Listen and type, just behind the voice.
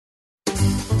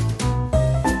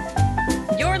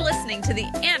listening to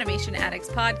the Animation Addicts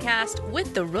podcast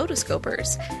with the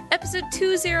Rotoscopers, episode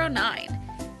 209,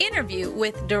 interview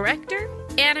with director,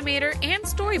 animator, and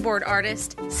storyboard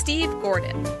artist Steve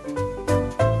Gordon.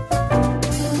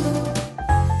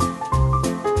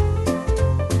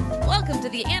 Welcome to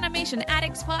the Animation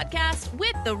Addicts podcast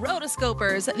with the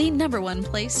Rotoscopers, the #1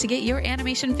 place to get your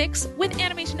animation fix with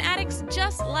animation addicts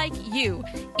just like you.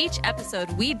 Each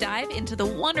episode, we dive into the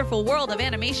wonderful world of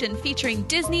animation featuring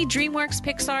Disney, DreamWorks,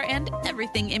 Pixar, and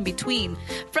everything in between.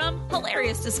 From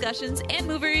hilarious discussions and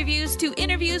movie reviews to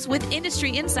interviews with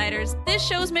industry insiders, this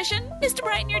show's mission is to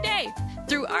brighten your day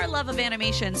through our love of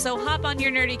animation. So hop on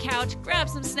your nerdy couch, grab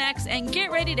some snacks, and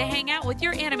get ready to hang out with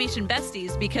your animation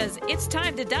besties because it's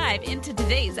time to dive into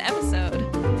today's episode.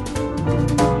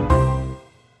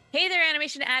 Hey there,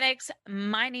 animation addicts.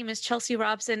 My name is Chelsea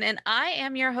Robson, and I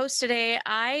am your host today.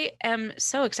 I am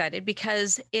so excited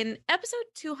because in episode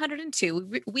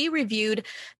 202, we reviewed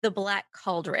The Black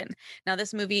Cauldron. Now,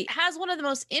 this movie has one of the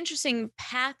most interesting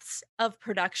paths of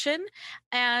production.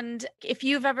 And if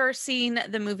you've ever seen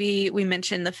the movie, we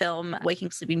mentioned the film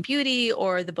Waking Sleeping Beauty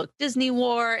or the book Disney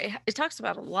War. It talks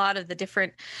about a lot of the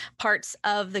different parts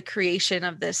of the creation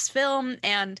of this film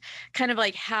and kind of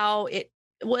like how it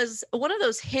was one of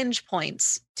those hinge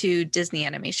points to Disney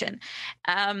animation.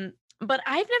 But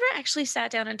I've never actually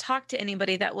sat down and talked to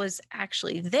anybody that was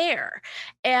actually there.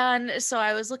 And so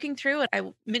I was looking through and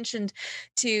I mentioned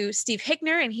to Steve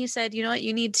Hickner and he said, you know what,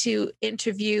 you need to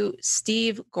interview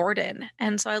Steve Gordon.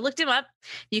 And so I looked him up.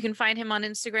 You can find him on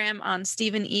Instagram on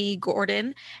Stephen E.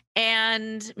 Gordon.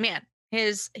 And man,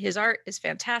 his art is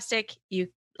fantastic. You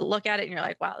look at it and you're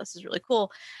like, wow, this is really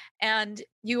cool. And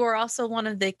you are also one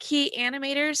of the key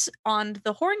animators on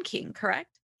The Horn King,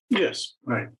 correct? Yes,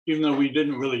 right. Even though we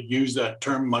didn't really use that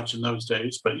term much in those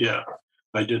days, but yeah,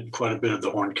 I did quite a bit of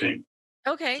The Horn King.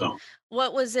 Okay. So,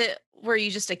 what was it? Were you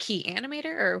just a key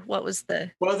animator or what was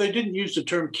the... Well, they didn't use the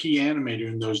term key animator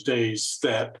in those days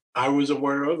that I was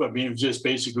aware of. I mean, it was just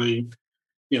basically,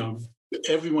 you know,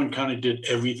 everyone kind of did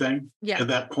everything at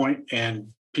that point,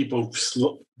 and people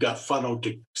got funneled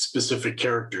to specific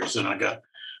characters, and I got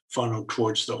funneled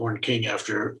towards The Horn King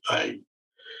after I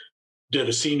did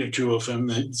a scene or two of him.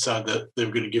 They decided that they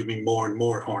were going to give me more and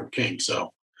more Horn King. So I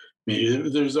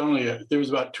mean, there was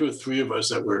about 2 or 3 of us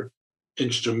that were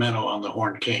instrumental on The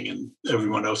Horn King, and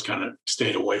everyone else kind of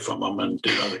stayed away from him and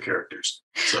did other characters.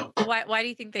 So why do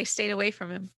you think they stayed away from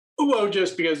him? Well,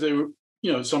 just because they were,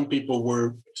 you know, some people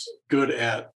were good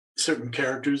at certain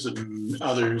characters and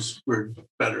others were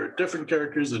better at different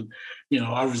characters. And, you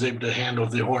know, I was able to handle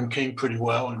the Horn King pretty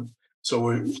well. And so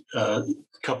were a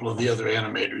couple of the other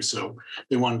animators. So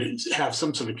they wanted to have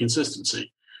some sort of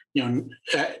consistency. You know,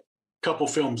 a couple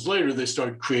films later, they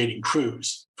started creating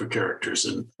crews for characters.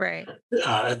 And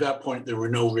at that point, there were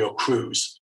no real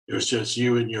crews. It was just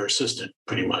you and your assistant,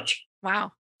 pretty much.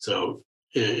 Wow. So,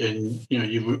 and you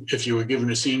know, if you were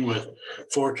given a scene with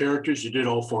 4 characters, you did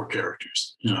all 4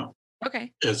 characters, you know.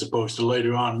 Okay. As opposed to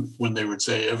later on when they would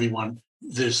say everyone,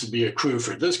 this would be a crew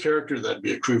for this character, that'd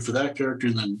be a crew for that character,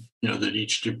 and then, you know, they'd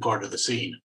each do part of the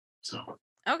scene. So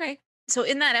okay. So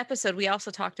in that episode, we also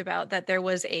talked about that there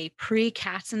was a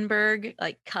pre-Katzenberg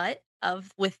like cut of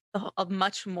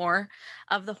much more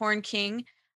of the Horn King.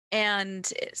 And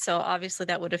so obviously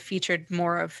that would have featured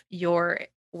more of your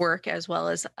work as well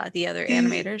as the other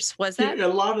animators. Was that? Yeah, a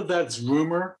lot of that's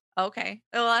rumor. Okay.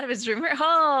 A lot of it's rumor.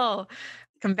 Oh,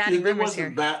 combating rumors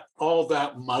here. There wasn't all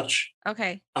that much.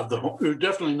 Okay. Of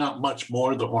definitely not much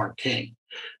more of the Horn King.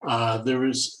 There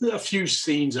was a few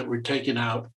scenes that were taken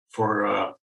out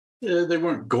for, they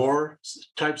weren't gore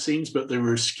type scenes, but they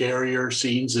were scarier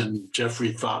scenes and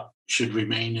Jeffrey thought should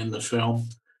remain in the film.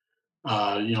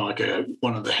 You know, like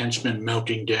one of the henchmen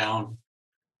melting down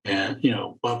and, you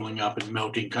know, bubbling up and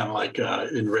melting, kind of like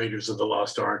in Raiders of the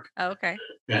Lost Ark. Oh, okay.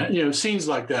 And, you know, scenes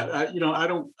like that.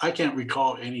 I can't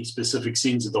recall any specific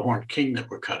scenes of the Horn King that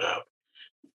were cut out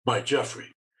by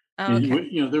Jeffrey. Oh, okay.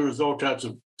 You know, there was all types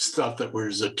of stuff that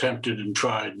was attempted and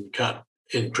tried and cut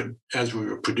as we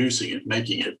were producing it,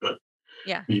 making it. But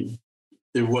yeah, I mean,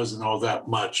 there wasn't all that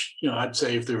much. You know, I'd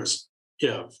say if there was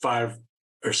 5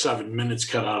 or 7 minutes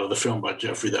cut out of the film by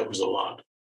Jeffrey, that was a lot.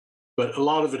 But a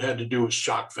lot of it had to do with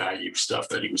shock value stuff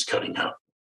that he was cutting out.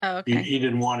 Oh, okay. He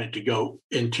didn't want it to go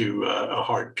into a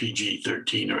hard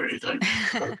PG-13 or anything.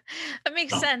 That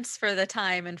makes sense for the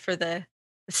time and for the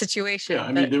situation.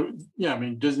 Yeah, I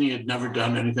mean, Disney had never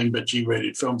done anything but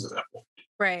G-rated films at that point.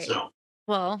 Right. So,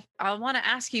 well, I want to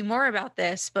ask you more about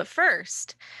this, but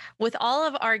first, with all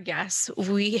of our guests,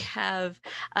 we have,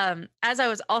 as I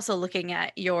was also looking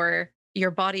at your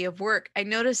body of work, I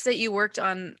noticed that you worked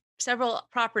on several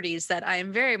properties that I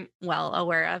am very well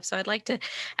aware of. So I'd like to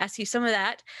ask you some of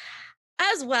that,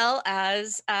 as well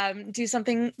as do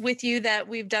something with you that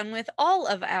we've done with all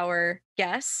of our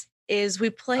guests. Is we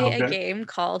play a game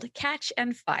called Catch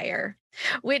and Fire,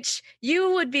 which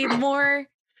you would be more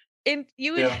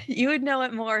you would know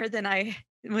it more than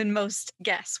most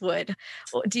guests would.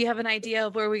 Do you have an idea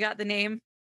of where we got the name?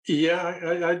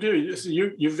 Yeah, I do.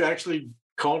 You've actually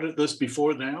called it this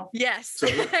before now? Yes. So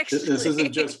this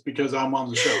isn't just because I'm on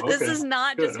the show. Okay. This is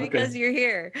not just because you're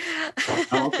here.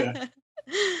 Oh, okay.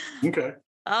 Okay.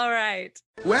 All right.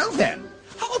 Well then,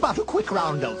 how about a quick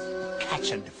round of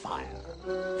Catch and Fire?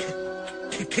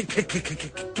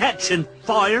 Catch and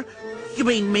Fire? You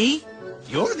mean me?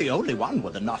 You're the only one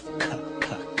with enough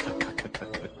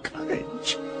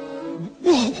courage.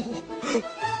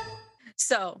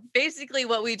 So basically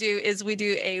what we do is we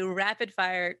do a rapid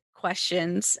fire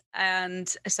questions. And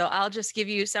so I'll just give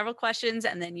you several questions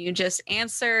and then you just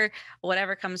answer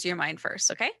whatever comes to your mind first.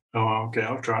 Okay? Oh, okay.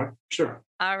 I'll try. Sure.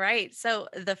 All right. So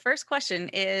the first question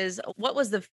is, what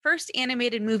was the first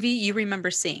animated movie you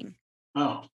remember seeing?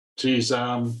 Oh, geez.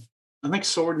 I think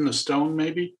Sword in the Stone,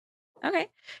 maybe. Okay.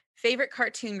 Favorite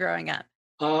cartoon growing up?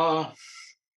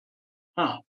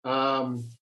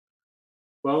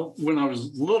 Well, when I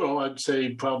was little, I'd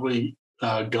say probably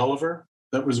Gulliver.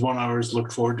 That was one I always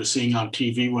looked forward to seeing on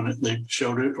TV when they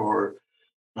showed it, or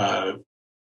Mr.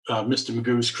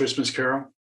 Magoo's Christmas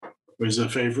Carol was a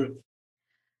favorite.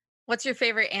 What's your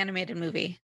favorite animated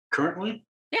movie? Currently?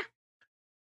 Yeah.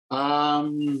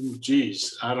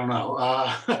 Geez, I don't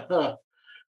know.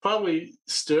 Probably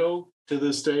still to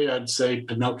this day, I'd say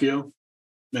Pinocchio,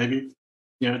 maybe.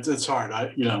 It's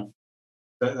hard.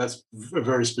 That's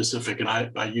very specific, and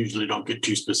I usually don't get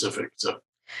too specific. So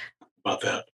about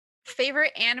that.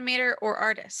 Favorite animator or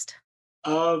artist?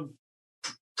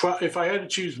 If I had to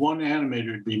choose one animator,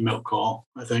 it'd be Milt Kahl,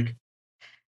 I think.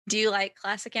 Do you like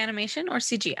classic animation or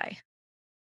CGI?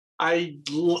 I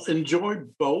enjoy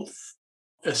both.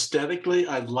 Aesthetically,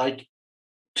 I like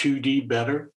 2D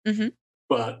better,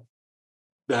 but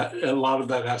a lot of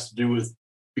that has to do with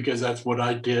because that's what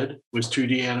I did was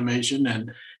 2D animation,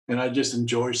 and I just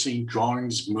enjoy seeing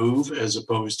drawings move as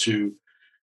opposed to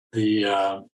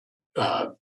the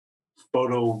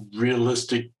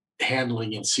photorealistic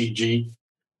handling in CG.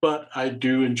 But I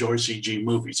do enjoy CG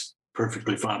movies.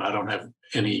 Perfectly fine. I don't have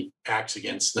any axe to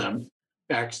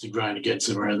grind against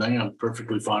them or anything. I'm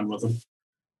perfectly fine with them.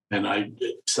 And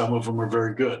some of them are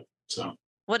very good. So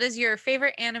what is your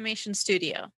favorite animation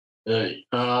studio?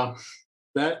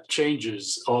 That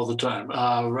changes all the time.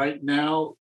 Right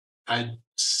now, I'd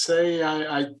say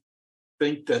I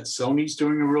think that Sony's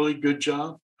doing a really good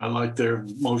job. I like their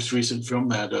most recent film,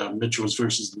 that Mitchell's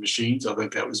versus the Machines. I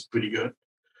think that was pretty good.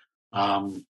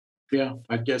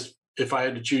 I guess if I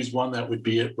had to choose one, that would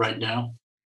be it right now.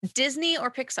 Disney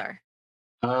or Pixar?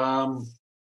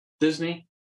 Disney.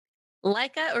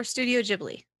 Laika or Studio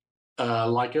Ghibli?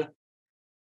 Laika.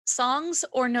 Songs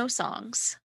or no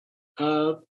songs?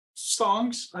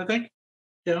 Songs, I think.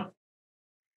 Yeah.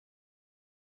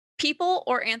 People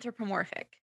or anthropomorphic?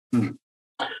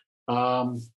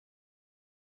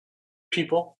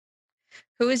 People.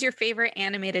 Who is your favorite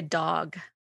animated dog?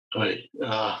 I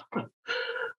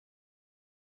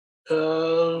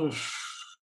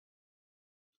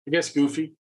guess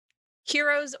Goofy.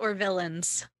 Heroes or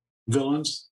villains?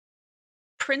 Villains.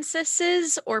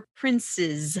 Princesses or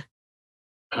princes?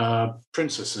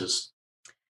 Princesses.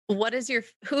 Who is your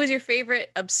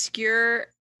favorite obscure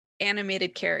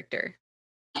animated character?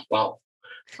 Wow.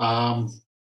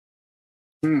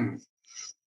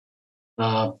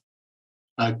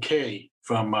 Kay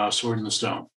from Sword in the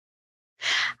Stone.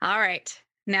 All right.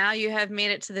 Now you have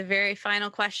made it to the very final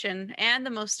question and the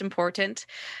most important.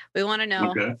 We want to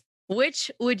know,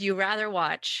 which would you rather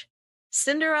watch?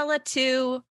 Cinderella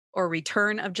 2 or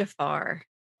Return of Jafar?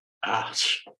 I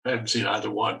haven't seen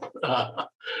either one.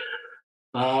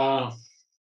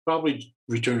 Probably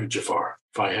Return of Jafar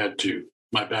if I had to.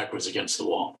 My back was against the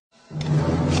wall.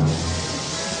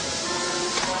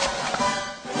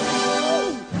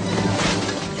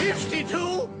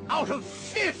 52 out of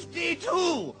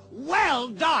 52. Well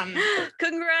done.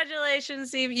 Congratulations,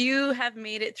 Steve. You have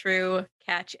made it through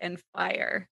Catch and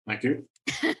Fire. Thank you.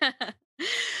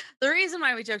 The reason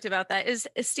why we joked about that is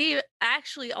Steve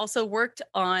actually also worked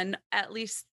on at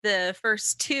least the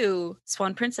first 2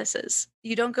 Swan Princesses.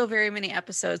 You don't go very many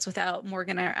episodes without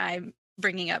Morgan or I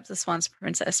bringing up the Swan's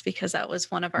Princess, because that was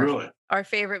one of our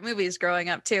favorite movies growing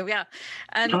up too. Yeah.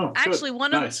 And actually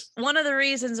one of the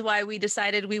reasons why we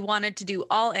decided we wanted to do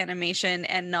all animation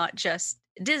and not just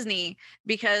Disney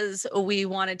because we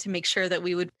wanted to make sure that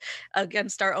we would,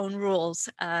 against our own rules,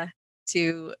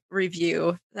 to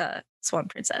review the Swan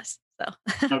Princess. So.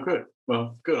 Oh, good.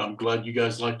 Well, good. I'm glad you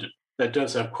guys liked it. That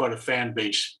does have quite a fan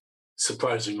base,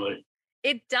 surprisingly.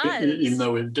 It does. Even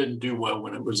though it didn't do well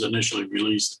when it was initially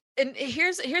released. And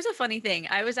here's a funny thing.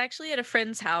 I was actually at a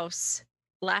friend's house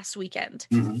last weekend,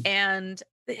 and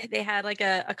they had like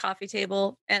a coffee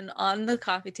table, and on the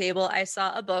coffee table I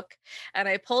saw a book, and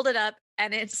I pulled it up,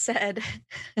 and it said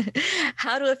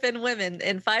How to Offend Women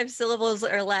in 5 Syllables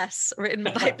or Less, written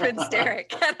by Prince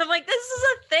Derek. And I'm like, this is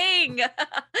a thing.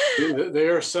 They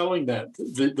are selling that.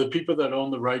 The people that own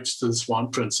the rights to the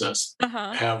Swan Princess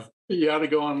you ought to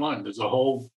go online. There's a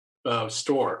whole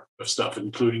store of stuff,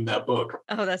 including that book.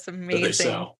 Oh, that's amazing. That they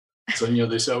sell. So,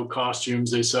 they sell costumes,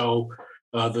 they sell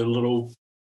the little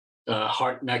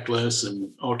heart necklace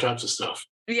and all types of stuff.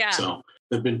 Yeah. So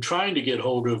they've been trying to get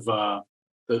hold of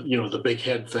the big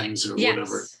head things or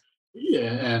whatever. Yeah,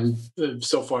 and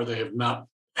so far they have not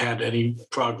had any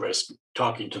progress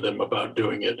talking to them about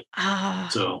doing it.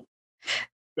 So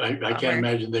I can't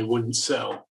imagine they wouldn't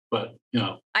sell. But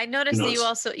I noticed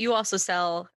that you also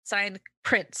sell signed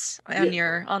prints on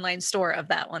your online store of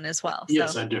that one as well.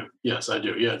 Yes, I do. Yeah,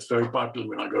 it's very popular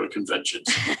when I go to conventions.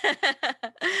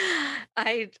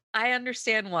 I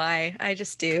understand why. I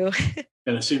just do.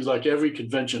 And it seems like every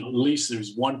convention, at least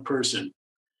there's one person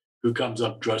who comes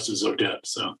up dressed as Odette.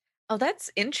 So. Oh, that's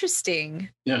interesting.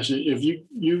 Yeah, so if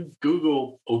you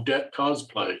Google Odette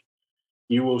cosplay,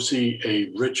 you will see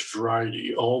a rich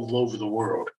variety all over the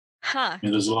world.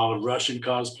 And there's a lot of Russian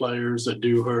cosplayers that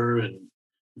do her. And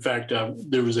in fact,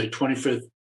 there was a 25th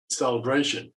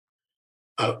celebration,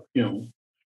 a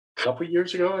couple of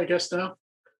years ago, I guess now.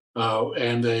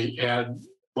 And they had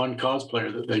one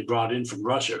cosplayer that they brought in from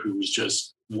Russia who was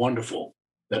just wonderful.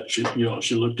 That she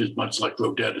looked as much like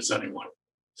Odette as anyone.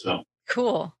 So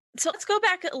cool. So let's go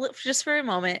back just for a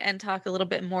moment and talk a little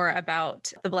bit more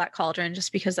about the Black Cauldron,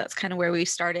 just because that's kind of where we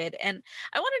started. And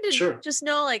I wanted to just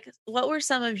know, like, what were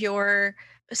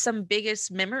some biggest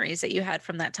memories that you had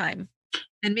from that time?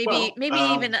 And maybe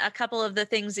even a couple of the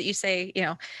things that you say,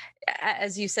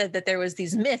 as you said that there was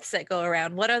these myths that go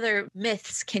around. What other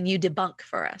myths can you debunk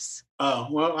for us?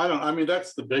 Well, I mean,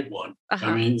 that's the big one.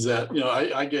 I mean, that,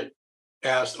 I get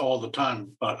asked all the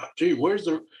time about, gee, where's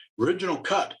the original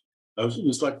cut?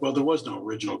 It's like, well, there was no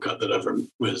original cut that ever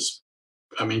was.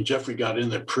 I mean, Jeffrey got in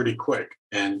there pretty quick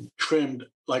and trimmed,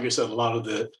 like I said, a lot of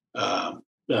the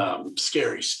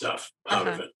scary stuff out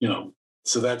of it,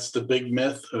 So that's the big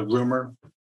myth, a rumor.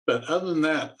 But other than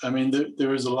that, I mean,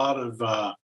 there is a lot of,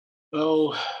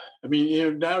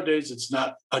 nowadays it's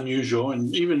not unusual.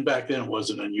 And even back then it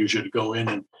wasn't unusual to go in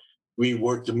and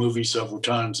rework the movie several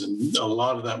times. And a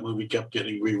lot of that movie kept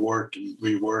getting reworked.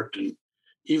 And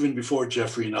even before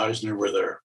Jeffrey and Eisner were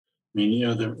there. I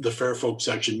mean, the Fair Folk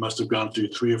section must have gone through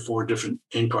 3 or 4 different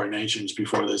incarnations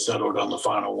before they settled on the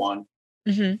final one.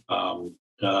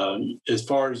 As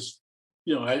far as,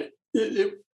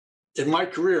 in my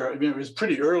career, I mean, it was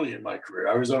pretty early in my career.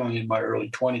 I was only in my early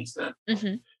 20s then.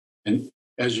 And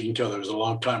as you can tell, that was a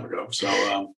long time ago.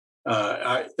 So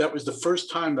that was the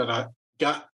first time that I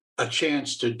got a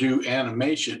chance to do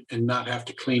animation and not have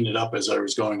to clean it up as I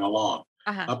was going along.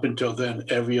 Up until then,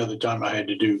 every other time I had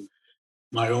to do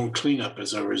my own cleanup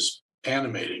as I was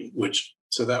animating,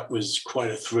 so that was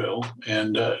quite a thrill.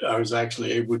 And I was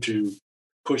actually able to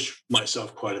push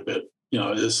myself quite a bit.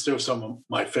 There's still some of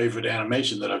my favorite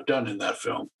animation that I've done in that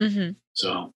film.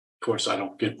 So, of course, I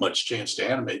don't get much chance to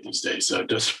animate these days, so it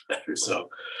doesn't matter. So,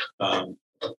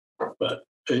 but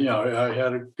I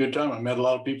had a good time. I met a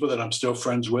lot of people that I'm still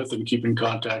friends with and keep in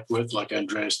contact with, like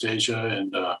Andreas Deja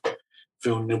and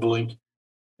Phil Nibbling.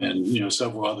 And,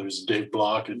 several others, Dave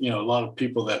Block, and, a lot of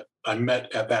people that I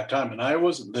met at that time. And I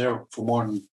wasn't there for more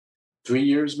than 3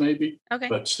 years, maybe. Okay.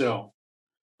 But still,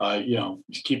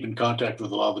 keep in contact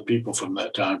with a lot of the people from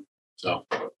that time. So.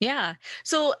 Yeah.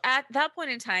 So at that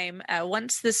point in time,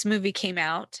 once this movie came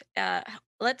out,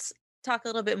 let's talk a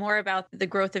little bit more about the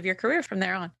growth of your career from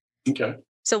there on. Okay.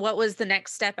 So what was the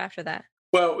next step after that?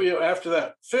 Well, after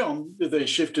that film, they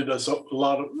shifted us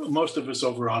most of us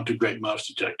over onto Great Mouse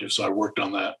Detective. So I worked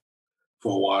on that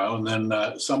for a while. And then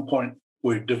at some point,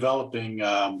 we're developing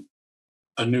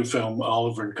a new film,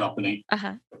 Oliver and Company.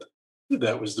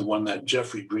 That was the one that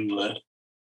Jeffrey greenlit.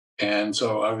 And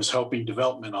so I was helping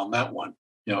development on that one.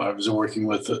 I was working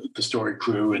with the story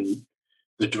crew and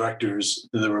the directors.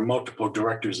 There were multiple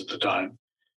directors at the time.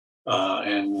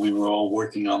 And we were all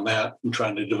working on that and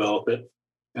trying to develop it.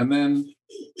 And then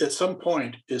at some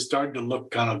point, it started to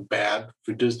look kind of bad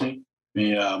for Disney.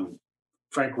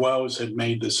 Frank Wells had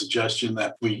made the suggestion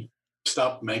that we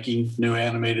stopped making new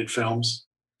animated films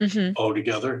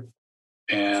altogether.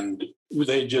 And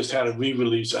they just had a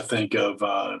re-release, I think, of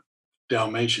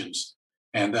Dalmatians.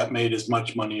 And that made as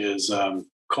much money as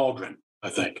Cauldron, I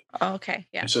think. Oh, okay,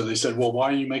 yeah. And so they said, well, why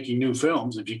are you making new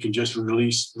films if you can just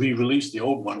re-release the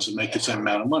old ones and make the same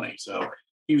amount of money? So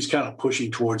he was kind of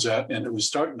pushing towards that, and it was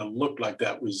starting to look like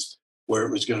that was where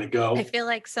it was going to go. I feel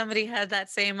like somebody had that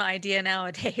same idea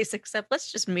nowadays, except let's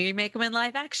just remake them in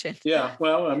live action. Yeah,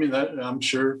 well, I mean, I'm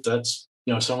sure that's,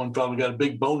 someone probably got a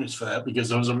big bonus for that because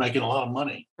those are making a lot of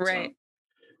money. Right.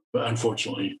 So, but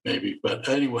unfortunately, maybe. But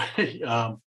anyway,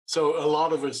 so a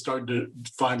lot of us started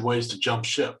to find ways to jump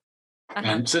ship.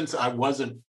 And since I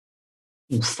wasn't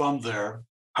from there,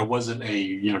 I wasn't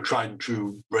a tried and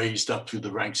true, raised up through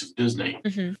the ranks of Disney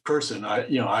person.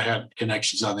 I had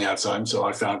connections on the outside, and so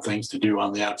I found things to do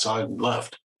on the outside and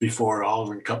left before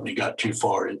Oliver and Company got too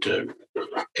far into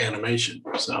animation.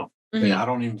 So I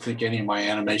don't even think any of my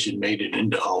animation made it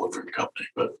into Oliver and Company.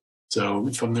 But so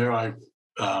from there, I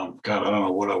don't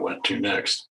know what I went to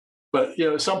next. But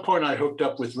at some point, I hooked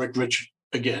up with Rick Rich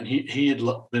again. He had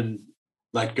been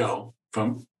let go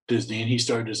from Disney, and he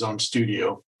started his own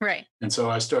studio. Right. And so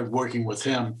I started working with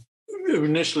him,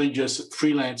 initially just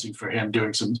freelancing for him,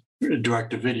 doing some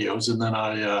director videos. And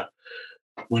then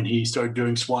when he started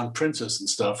doing Swan Princess and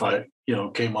stuff, I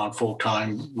came on full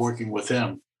time working with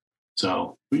him.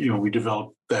 So, we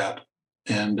developed that.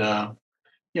 And,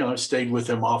 I stayed with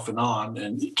him off and on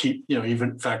and keep, even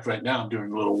in fact, right now I'm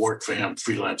doing a little work for him,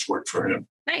 freelance work for him.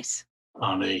 Nice.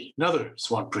 On another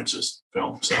Swan Princess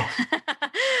film. So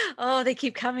oh, they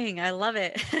keep coming. I love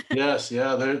it. Yes,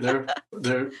 yeah,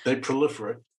 they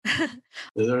proliferate.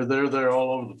 they're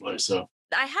all over the place. So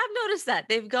I have noticed that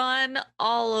they've gone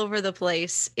all over the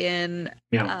place in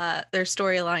their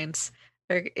storylines.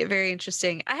 Very, very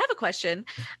interesting. I have a question.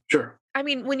 Sure. I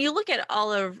mean, when you look at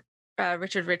all of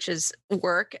Richard Rich's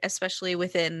work, especially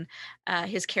within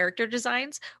his character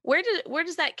designs, where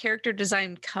does that character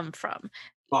design come from?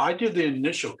 Well, I did the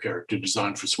initial character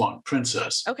design for Swan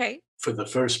Princess. Okay. For the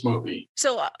first movie.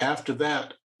 So after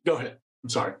that, go ahead. I'm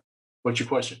sorry. What's your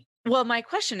question? Well, my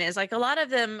question is, like, a lot of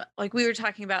them, like we were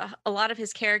talking about, a lot of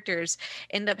his characters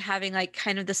end up having like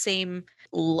kind of the same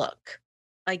look.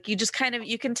 Like you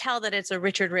can tell that it's a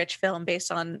Richard Rich film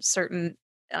based on certain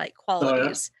like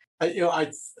qualities.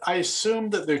 I assume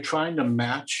that they're trying to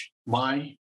match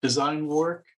my design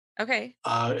work. Okay.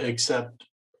 Except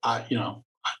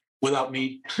without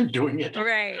me doing it.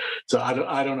 Right. So I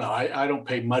don't know. I don't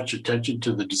pay much attention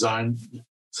to the design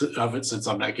of it since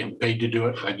I'm not getting paid to do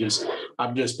it.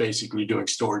 I'm just basically doing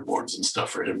storyboards and stuff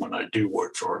for him when I do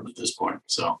work for him at this point.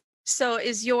 So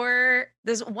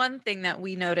there's one thing that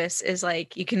we notice is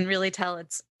like you can really tell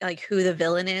it's like who the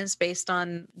villain is based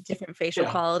on different facial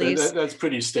qualities. That's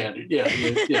pretty standard.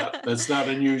 Yeah, that's not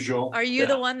unusual. Are you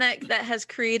the one that has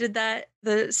created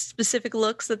the specific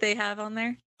looks that they have on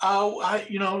there? Oh,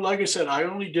 like I said, I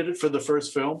only did it for the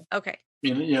first film. Okay.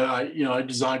 I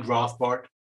designed Rothbart,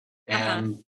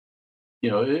 and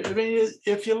I mean,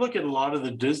 if you look at a lot of the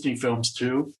Disney films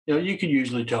too, you can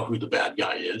usually tell who the bad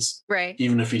guy is, right?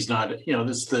 Even if he's not,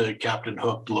 this is the Captain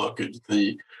Hook look,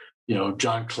 the,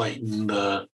 John Clayton,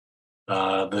 the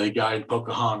guy in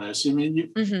Pocahontas. I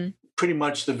mean, pretty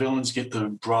much the villains get the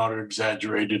broader,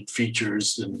 exaggerated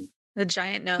features and the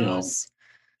giant nose.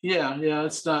 Yeah,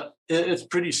 it's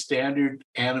pretty standard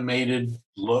animated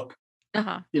look.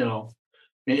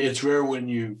 It's rare when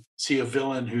you see a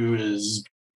villain who is,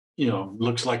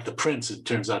 looks like the prince and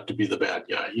turns out to be the bad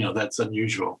guy. That's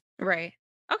unusual. Right.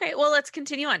 Okay, well, let's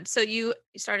continue on. So you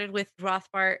started with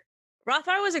Rothbart.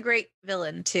 Rothbart was a great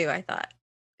villain too, I thought.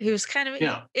 He was kind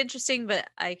of interesting, but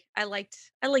I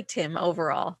liked him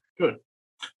overall. Good.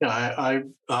 Yeah,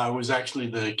 I was actually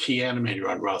the key animator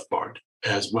on Rothbart,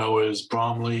 as well as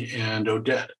Bromley and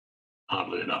Odette,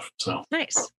 oddly enough. So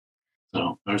nice.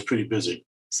 So I was pretty busy.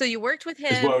 So you worked with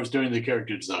him as well as doing the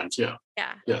character designs. Yeah.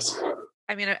 Yeah. Yes.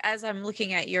 I mean, as I'm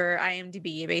looking at your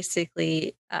IMDb,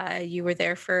 basically, you were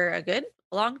there for a good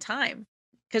long time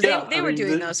because they were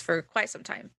doing those for quite some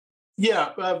time. Yeah.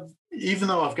 Even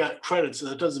though I've got credits,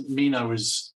 that doesn't mean I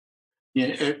was.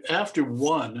 After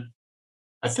one,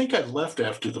 I think I left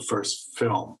after the first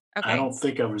film. Okay. I don't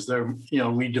think I was there.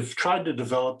 We tried to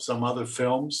develop some other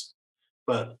films,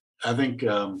 but I think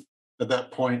at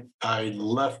that point I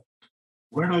left.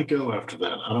 Where did I go after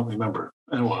that? I don't remember.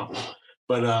 Anyway,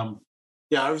 but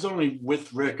I was only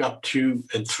with Rick up to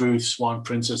and through Swan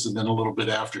Princess, and then a little bit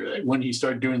after. When he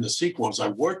started doing the sequels, I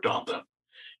worked on them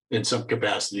in some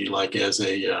capacity, like as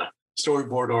a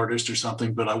storyboard artist or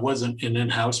something. But I wasn't an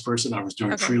in-house person. I was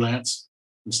doing freelance.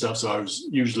 and stuff. So I was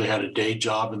usually had a day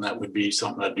job, and that would be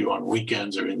something I'd do on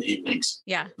weekends or in the evenings.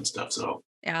 Yeah. And stuff. So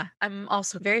yeah, I'm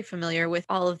also very familiar with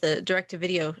all of the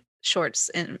direct-to-video shorts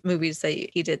and movies that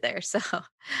he did there. So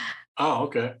oh,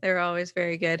 okay. They're always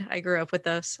very good. I grew up with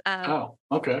those. Oh,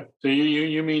 okay. So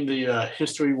you mean the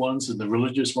history ones and the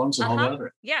religious ones and all that?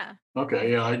 Or? Yeah.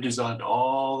 Okay. Yeah, I designed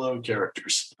all those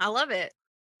characters. I love it.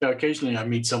 Occasionally, I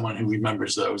meet someone who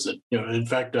remembers those. And, in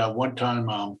fact, one time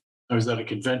I was at a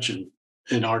convention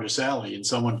in Artist Alley, and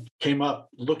someone came up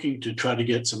looking to try to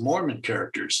get some Mormon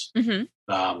characters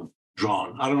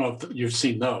drawn. I don't know if you've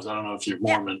seen those. I don't know if you're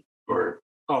Mormon or.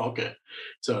 Oh, okay.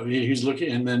 So he's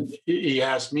looking, and then he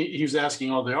asked me. He was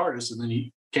asking all the artists, and then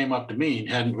he came up to me and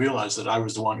hadn't realized that I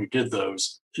was the one who did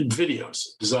those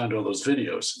videos, designed all those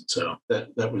videos. So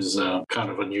that was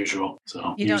kind of unusual.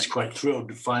 So he was quite thrilled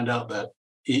to find out that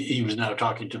he was now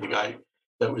talking to the guy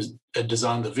that had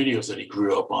designed the videos that he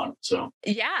grew up on. So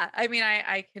yeah, I mean,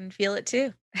 I can feel it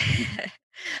too.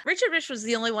 Richard Rich was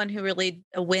the only one who really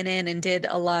went in and did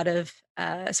a lot of,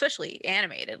 especially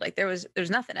animated. Like there's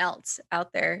nothing else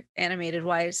out there animated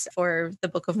wise for the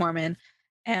Book of Mormon.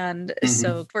 And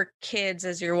so for kids,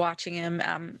 as you're watching him,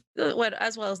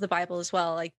 as well as the Bible as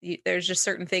well, like there's just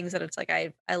certain things that it's like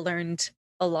I learned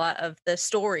a lot of the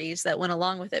stories that went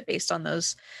along with it based on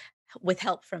those, with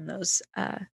help from those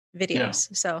videos. Yeah.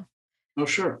 So, oh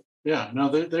sure, yeah, no,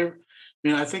 they're. I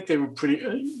mean, I think they were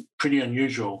pretty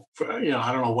unusual. For I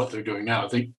don't know what they're doing now. I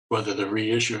think whether they're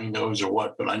reissuing those or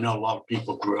what, but I know a lot of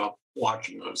people grew up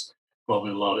watching those.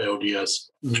 Probably a lot of LDS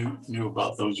knew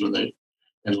about those when they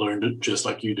and learned it just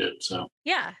like you did. So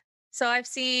yeah. So I've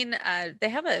seen they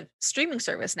have a streaming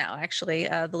service now. Actually,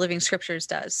 the Living Scriptures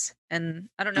does, and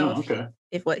I don't know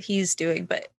if what he's doing,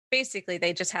 but basically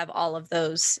they just have all of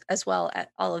those as well, at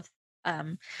all of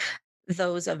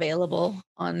those available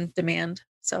on demand.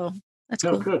 So that's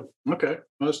cool. Good. Okay.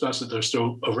 Well, it's nice that they're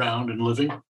still around and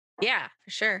living. Yeah, for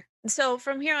sure. So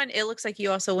from here on, it looks like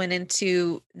you also went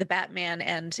into the Batman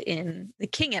and in the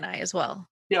King and I as well.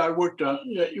 Yeah, I worked on.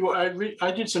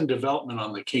 I did some development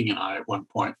on the King and I at one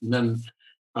point, and then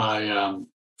I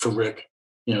for Rick,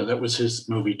 that was his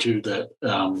movie too. That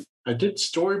I did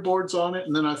storyboards on it,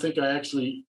 and then I think I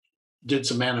actually did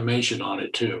some animation on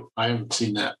it too. I haven't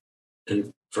seen that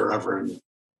in forever, and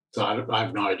so I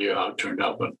have no idea how it turned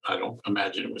out. But I don't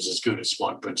imagine it was as good as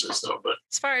Swan Princess, though. But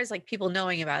as far as like people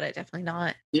knowing about it, definitely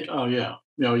not. Yeah. Oh yeah.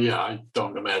 Yeah. I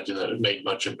don't imagine that it made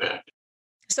much impact.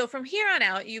 So from here on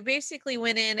out, you basically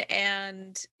went in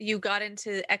and you got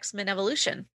into X-Men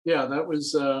Evolution. Yeah, that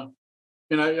was,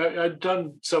 and I'd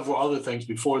done several other things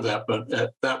before that, but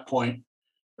at that point,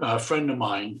 a friend of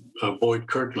mine, Boyd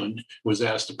Kirkland, was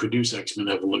asked to produce X-Men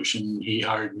Evolution. He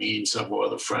hired me and several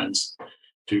other friends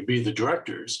to be the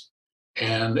directors.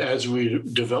 And as we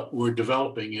were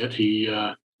developing it, he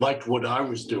liked what I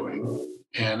was doing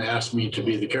and asked me to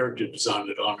be the character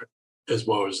designer on it, as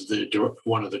well as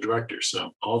one of the directors.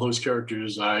 So all those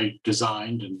characters I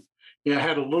designed, and I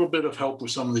had a little bit of help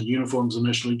with some of the uniforms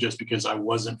initially, just because I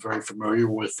wasn't very familiar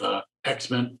with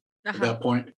X-Men at that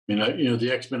point.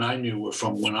 The X-Men I knew were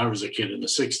from when I was a kid in the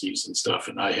 60s and stuff,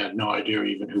 and I had no idea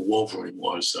even who Wolverine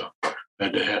was. So I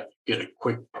had to get a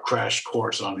quick crash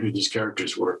course on who these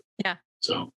characters were. Yeah.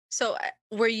 So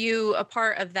were you a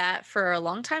part of that for a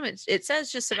long time? It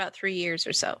says just about 3 years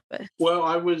or so. But well,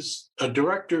 I was a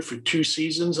director for 2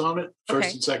 seasons on it,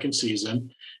 first and second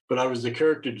season, but I was the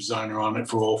character designer on it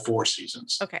for all 4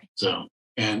 seasons. Okay. So,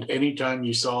 and anytime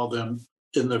you saw them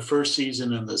in the first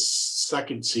season and the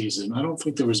second season, I don't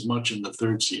think there was much in the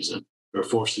third season or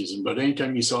fourth season, but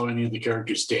anytime you saw any of the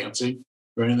characters dancing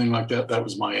or anything like that, that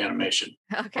was my animation.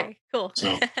 Okay, cool.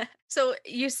 So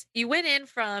you went in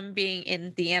from being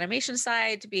in the animation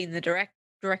side to being the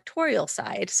directorial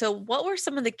side. So what were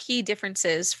some of the key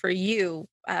differences for you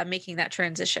making that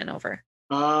transition over?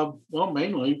 Well,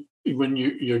 mainly when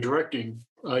you're directing,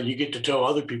 you get to tell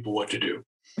other people what to do,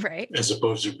 right? As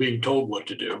opposed to being told what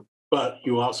to do. But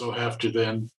you also have to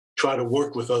then try to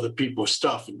work with other people's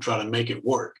stuff and try to make it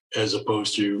work, as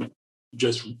opposed to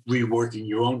just reworking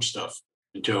your own stuff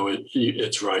until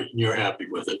it's right and you're happy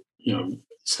with it.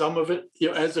 Some of it,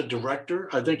 as a director,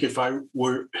 I think if I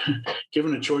were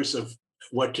given a choice of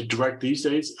what to direct these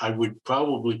days, I would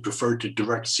probably prefer to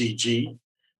direct CG,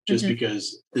 just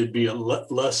because there'd be a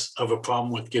less of a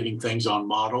problem with getting things on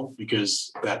model,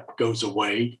 because that goes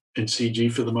away in CG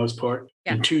for the most part.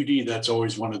 Yeah. In 2D, that's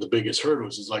always one of the biggest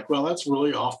hurdles. It's like, well, that's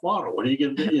really off model. What are you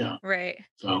going to do? Right.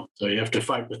 So you have to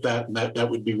fight with that, and that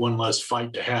would be one less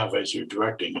fight to have as you're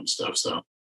directing and stuff. So.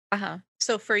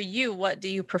 So for you, what do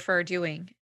you prefer doing?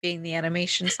 Being the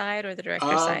animation side or the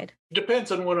director side?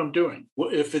 Depends on what I'm doing.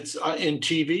 If it's in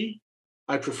TV,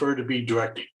 I prefer to be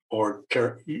directing or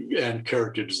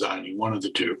character designing, one of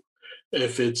the two.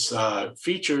 If it's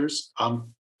features,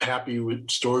 I'm happy with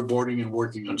storyboarding and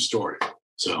working on story.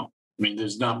 So, I mean,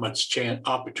 there's not much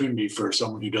opportunity for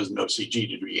someone who doesn't know CG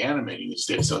to be animating these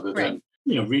days, other than,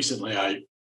 recently I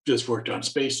just worked on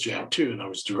Space Jam 2 and I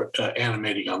was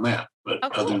animating on that. But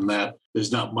cool. Other than that,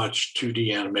 there's not much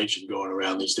 2D animation going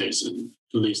around these days, at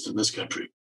least in this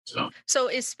country. So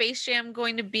is Space Jam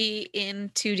going to be in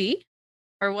 2D?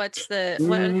 Or what's how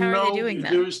are they doing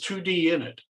that? There's 2D in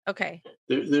it. Okay.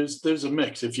 There's a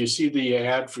mix. If you see the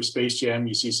ad for Space Jam,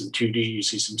 you see some 2D, you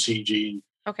see some CG,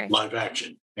 live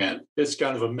action. And it's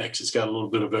kind of a mix. It's got a little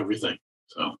bit of everything.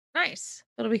 So nice.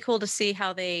 It'll be cool to see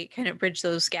how they kind of bridge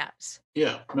those gaps.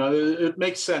 Yeah, no, it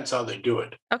makes sense how they do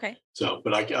it. Okay. So,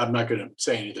 but I'm not going to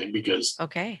say anything because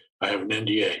I have an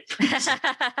NDA.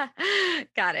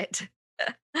 Got it.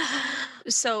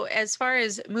 So as far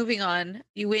as moving on,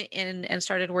 you went in and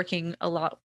started working a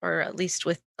lot, or at least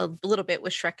with a little bit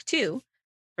with Shrek 2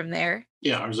 from there.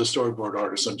 Yeah, I was a storyboard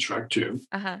artist on Shrek 2.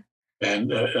 Uh-huh.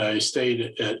 And I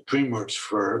stayed at DreamWorks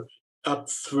for up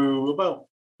through about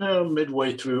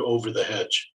midway through Over the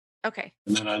Hedge. Okay.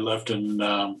 And then I left and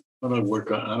when I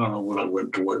work on, I don't know what I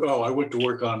went to work. Oh, I went to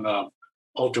work on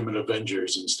Ultimate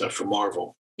Avengers and stuff for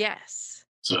Marvel. Yes.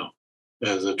 So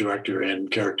as a director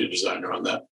and character designer on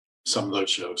some of those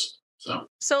shows.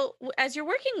 So as you're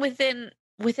working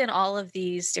within all of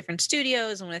these different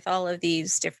studios and with all of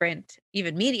these different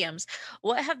even mediums,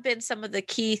 what have been some of the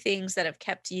key things that have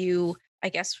kept you, I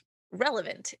guess,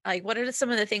 relevant? Like, what are some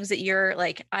of the things that you're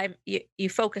like, you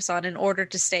focus on in order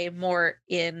to stay more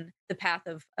in the path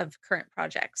of current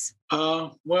projects?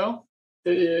 Well,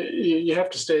 you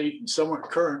have to stay somewhat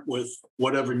current with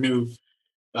whatever new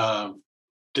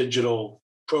digital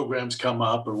programs come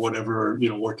up or whatever,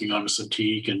 working on a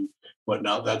Cintiq and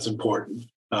whatnot. That's important.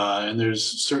 And there's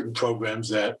certain programs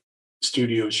that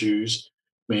studios use.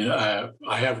 I mean,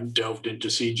 I haven't delved into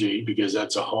CG because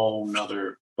that's a whole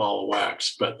nother ball of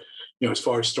wax. But, as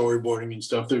far as storyboarding and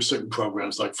stuff, there's certain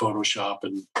programs like Photoshop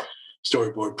and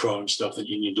Storyboard Pro and stuff that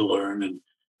you need to learn. And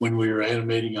when we were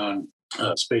animating on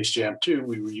Space Jam 2,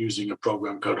 we were using a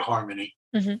program called Harmony.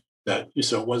 Mm-hmm.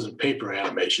 So it wasn't paper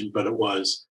animation, but it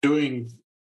was doing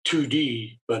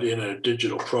 2D, but in a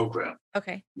digital program.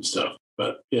 Okay. And stuff.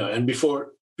 But, and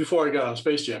before I got on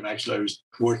Space Jam, actually,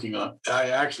 I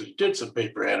actually did some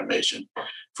paper animation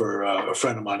for a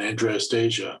friend of mine, Andreas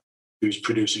Deja, who's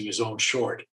producing his own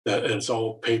short. And it's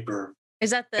all paper. Is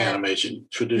that the animation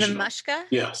traditional? The Mushka?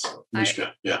 Yes,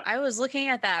 Mushka. Yeah. I was looking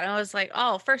at that and I was like,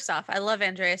 oh, first off, I love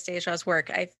Andreas Deja's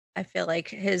work. I feel like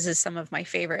his is some of my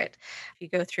favorite. If you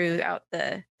go throughout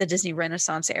the Disney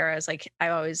Renaissance era, it's like I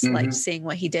always liked seeing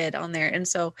what he did on there. And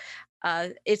so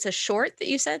it's a short that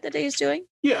you said that he's doing?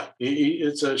 Yeah,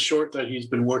 it's a short that he's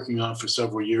been working on for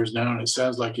several years now, and it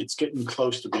sounds like it's getting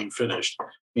close to being finished.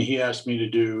 And he asked me to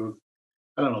do,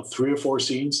 3 or 4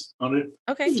 scenes on it.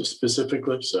 Okay.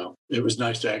 Specifically. So it was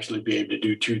nice to actually be able to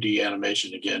do 2D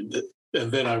animation again.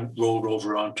 And then I rolled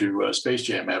over onto Space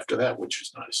Jam after that, which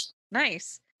was nice.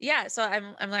 Nice. Yeah. So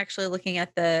I'm actually looking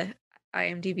at the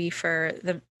IMDb for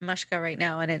the Mushka right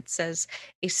now, and it says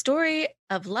a story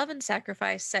of love and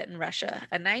sacrifice set in Russia.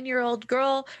 A 9-year-old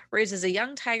girl raises a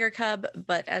young tiger cub,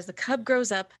 but as the cub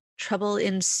grows up, trouble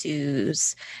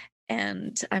ensues.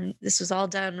 And this was all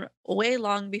done way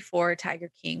long before Tiger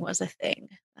King was a thing.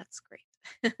 That's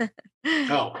great.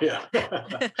 Oh, yeah.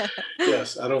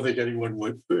 Yes, I don't think anyone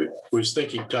was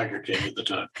thinking Tiger King at the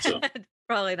time. So.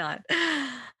 Probably not.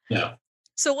 Yeah.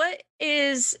 So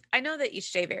I know that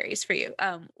each day varies for you.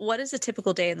 What is a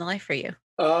typical day in the life for you?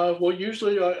 Well,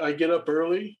 usually I get up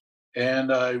early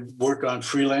and I work on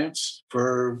freelance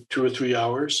for 2 or 3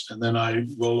 hours, and then I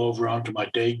roll over onto my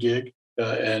day gig.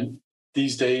 And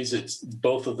these days,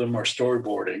 both of them are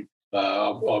storyboarding.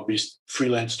 I'll be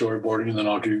freelance storyboarding, and then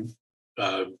I'll do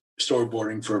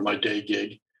storyboarding for my day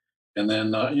gig. And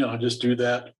then, I just do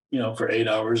that, for 8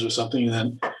 hours or something. And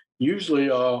then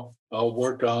usually I'll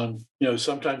work on,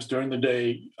 sometimes during the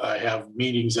day, I have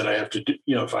meetings that I have to do,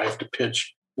 if I have to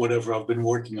pitch whatever I've been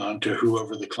working on to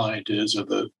whoever the client is or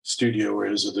the studio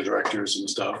is or the directors and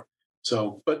stuff.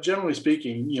 So, but generally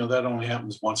speaking, that only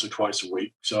happens once or twice a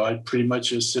week. So I pretty much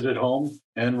just sit at home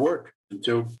and work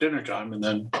until dinner time and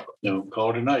then,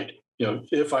 call it a night.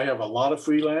 If I have a lot of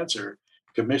freelance or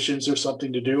commissions or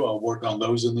something to do, I'll work on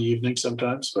those in the evening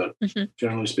sometimes. But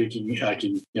generally speaking, I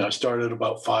can, start at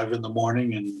about 5 in the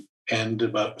morning and end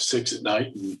about 6 at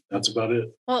night. And that's about it.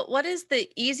 Well, what is the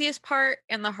easiest part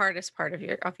and the hardest part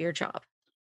of your job?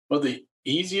 Well, the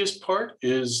easiest part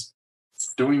is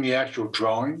doing the actual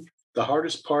drawing. The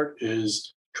hardest part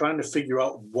is trying to figure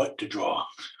out what to draw,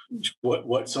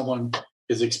 what someone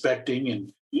is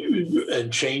expecting,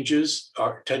 and changes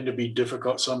tend to be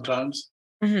difficult sometimes,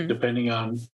 depending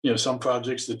on, some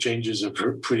projects, the changes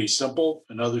are pretty simple,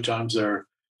 and other times they're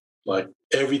like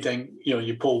everything,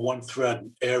 you pull one thread,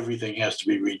 everything has to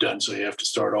be redone. So you have to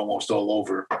start almost all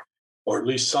over, or at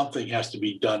least something has to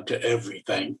be done to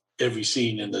everything, every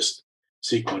scene in this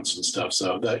sequence and stuff.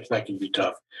 So that can be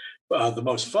tough. The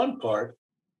most fun part,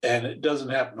 and it doesn't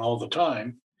happen all the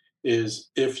time, is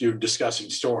if you're discussing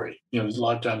story. A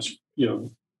lot of times,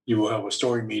 you will have a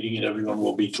story meeting and everyone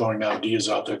will be throwing ideas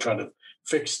out there trying to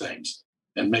fix things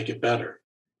and make it better.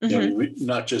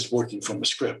 Not just working from a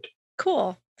script.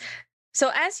 Cool.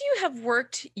 So as you have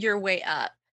worked your way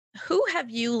up, who have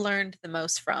you learned the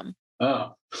most from?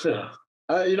 Oh, yeah.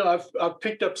 I've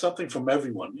picked up something from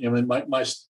everyone. My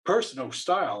personal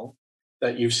style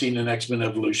that you've seen in X-Men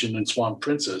Evolution and Swan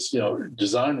Princess,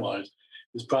 design-wise,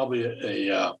 is probably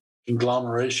a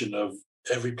conglomeration of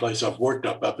every place I've worked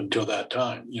up until that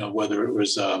time. Whether it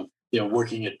was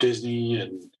working at Disney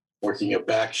and working at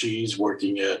Bakshi's,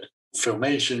 working at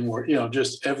Filmation, where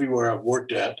just everywhere I've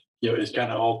worked at, it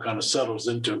kind of settles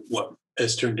into what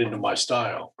has turned into my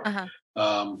style.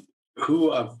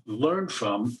 Who I've learned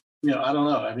from, I don't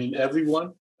know. I mean,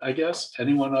 everyone, I guess,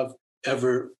 anyone I've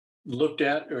ever looked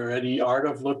at, or any art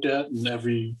I've looked at, and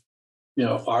every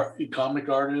comic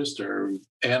artist or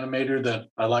animator that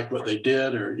I like what they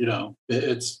did, or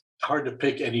it's hard to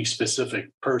pick any specific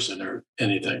person or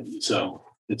anything. So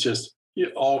it's just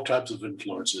all types of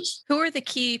influences. Who are the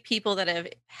key people that have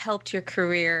helped your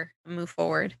career move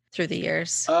forward through the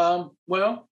years?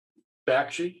 Well,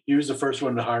 Bakshi, he was the first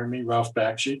one to hire me, Ralph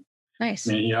Bakshi. Nice.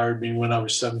 I mean, he hired me when I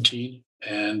was 17,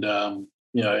 and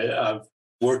I've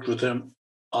worked with him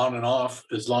on and off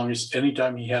as long as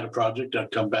anytime he had a project,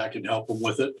 I'd come back and help him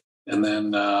with it. And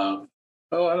then, I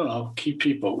don't know, key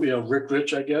people, Rick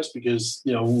Rich, I guess, because,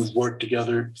 we've worked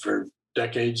together for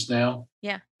decades now.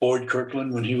 Yeah. Boyd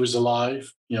Kirkland, when he was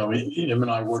alive, him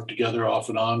and I worked together off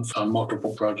and on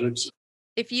multiple projects.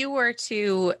 If you were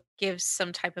to give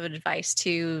some type of advice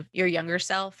to your younger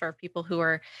self, or people who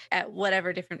are at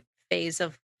whatever different phase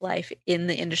of life in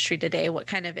the industry today, what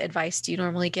kind of advice do you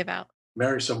normally give out?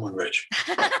 Marry someone rich.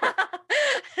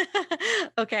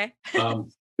 Okay.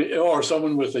 Or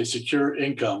someone with a secure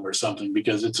income or something,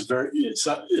 because it's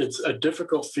a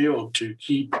difficult field to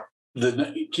keep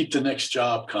the next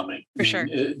job coming. For sure.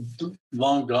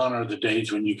 Long gone are the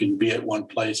days when you can be at one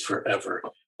place forever.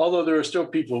 Although there are still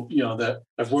people, that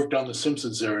have worked on The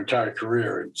Simpsons their entire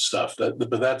career and stuff. But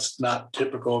that's not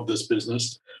typical of this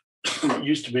business. It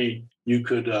used to be you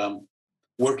could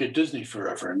work at Disney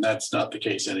forever, and that's not the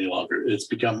case any longer. It's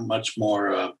become much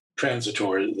more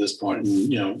transitory at this point.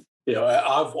 And,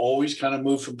 I've always kind of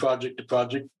moved from project to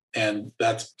project, and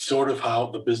that's sort of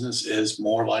how the business is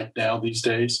more like now these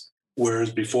days.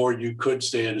 Whereas before, you could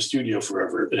stay at a studio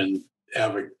forever and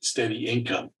have a steady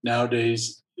income.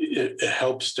 Nowadays, it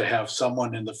helps to have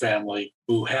someone in the family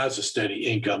who has a steady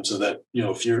income, so that,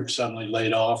 if you're suddenly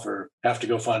laid off or have to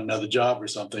go find another job or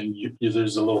something,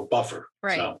 there's a little buffer.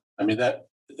 Right. So, I mean, that,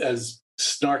 as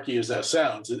snarky as that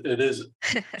sounds, it is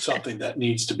something that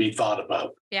needs to be thought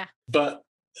about. Yeah. But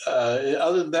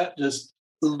other than that, just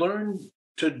learn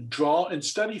to draw and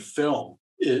study film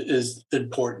is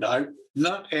important.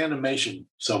 Not animation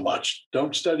so much.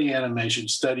 Don't study animation,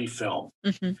 study film.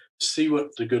 Mm-hmm. See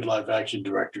what the good live action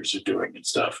directors are doing and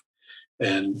stuff,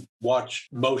 and watch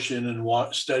motion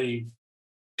and study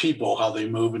people, how they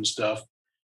move and stuff.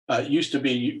 It used to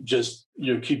be just,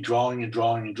 keep drawing and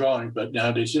drawing and drawing, but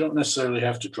nowadays you don't necessarily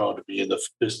have to draw to be in the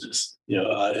business.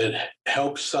 It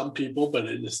helps some people, but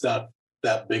it's not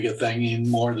that big a thing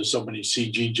anymore. There's so many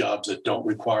CG jobs that don't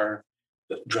require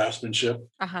draftsmanship.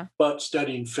 But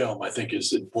studying film, I think,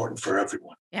 is important for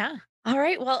everyone. Yeah. All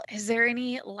right. Well, is there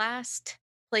any last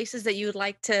places that you would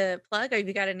like to plug? Or have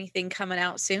you got anything coming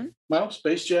out soon? Well,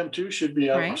 Space Jam 2 should be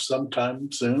out sometime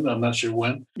soon. I'm not sure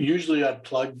when. Usually I'd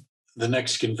plug the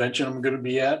next convention I'm going to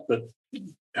be at, but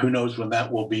who knows when that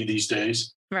will be these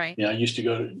days. Right. I used to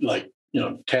go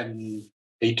to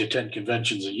 8 to 10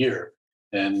 conventions a year.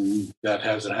 And that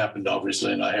hasn't happened,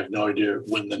 obviously, and I have no idea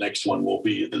when the next one will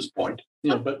be at this point.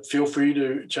 But feel free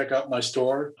to check out my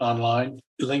store online.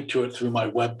 Link to it through my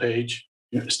webpage,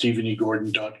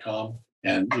 StephenEGordon.com.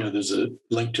 And, there's a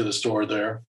link to the store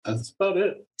there. That's about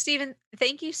it. Stephen,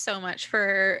 thank you so much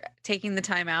for taking the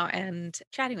time out and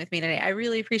chatting with me today. I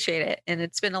really appreciate it. And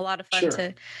it's been a lot of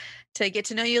fun to get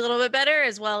to know you a little bit better,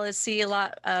 as well as see a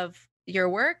lot of your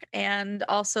work, and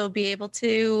also be able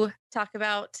to talk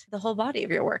about the whole body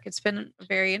of your work. It's been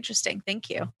very interesting. Thank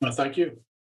you. Well, thank you.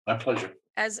 My pleasure.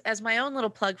 as my own little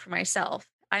plug for myself,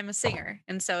 I'm a singer.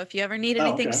 And so if you ever need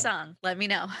anything sung, let me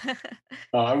know.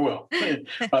 I will.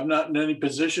 I'm not in any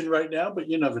position right now, but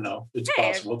you never know. It's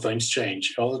possible. Things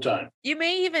change all the time. You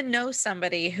may even know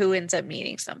somebody who ends up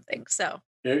needing something. So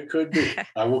it could be.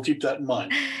 I will keep that in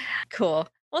mind. Cool.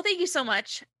 Well, thank you so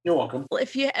much. You're welcome.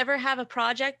 If you ever have a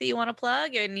project that you want to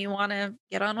plug and you want to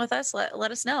get on with us, let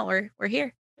us know. We're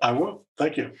here. I will.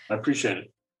 Thank you. I appreciate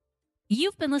it.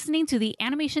 You've been listening to the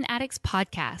Animation Addicts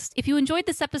podcast. If you enjoyed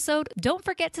this episode, don't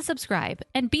forget to subscribe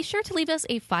and be sure to leave us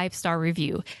a 5-star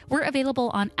review. We're available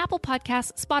on Apple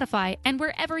Podcasts, Spotify, and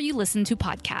wherever you listen to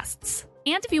podcasts.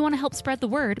 And if you want to help spread the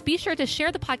word, be sure to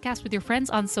share the podcast with your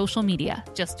friends on social media.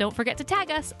 Just don't forget to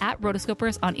tag us at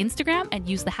Rotoscopers on Instagram and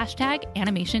use the hashtag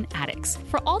AnimationAddicts.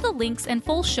 For all the links and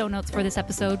full show notes for this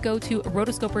episode, go to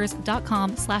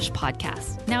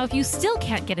rotoscopers.com/podcast. Now, if you still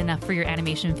can't get enough for your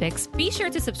animation fix, be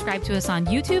sure to subscribe to us on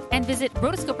YouTube and visit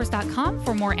rotoscopers.com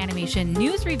for more animation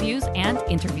news, reviews, and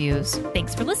interviews.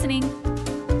 Thanks for listening.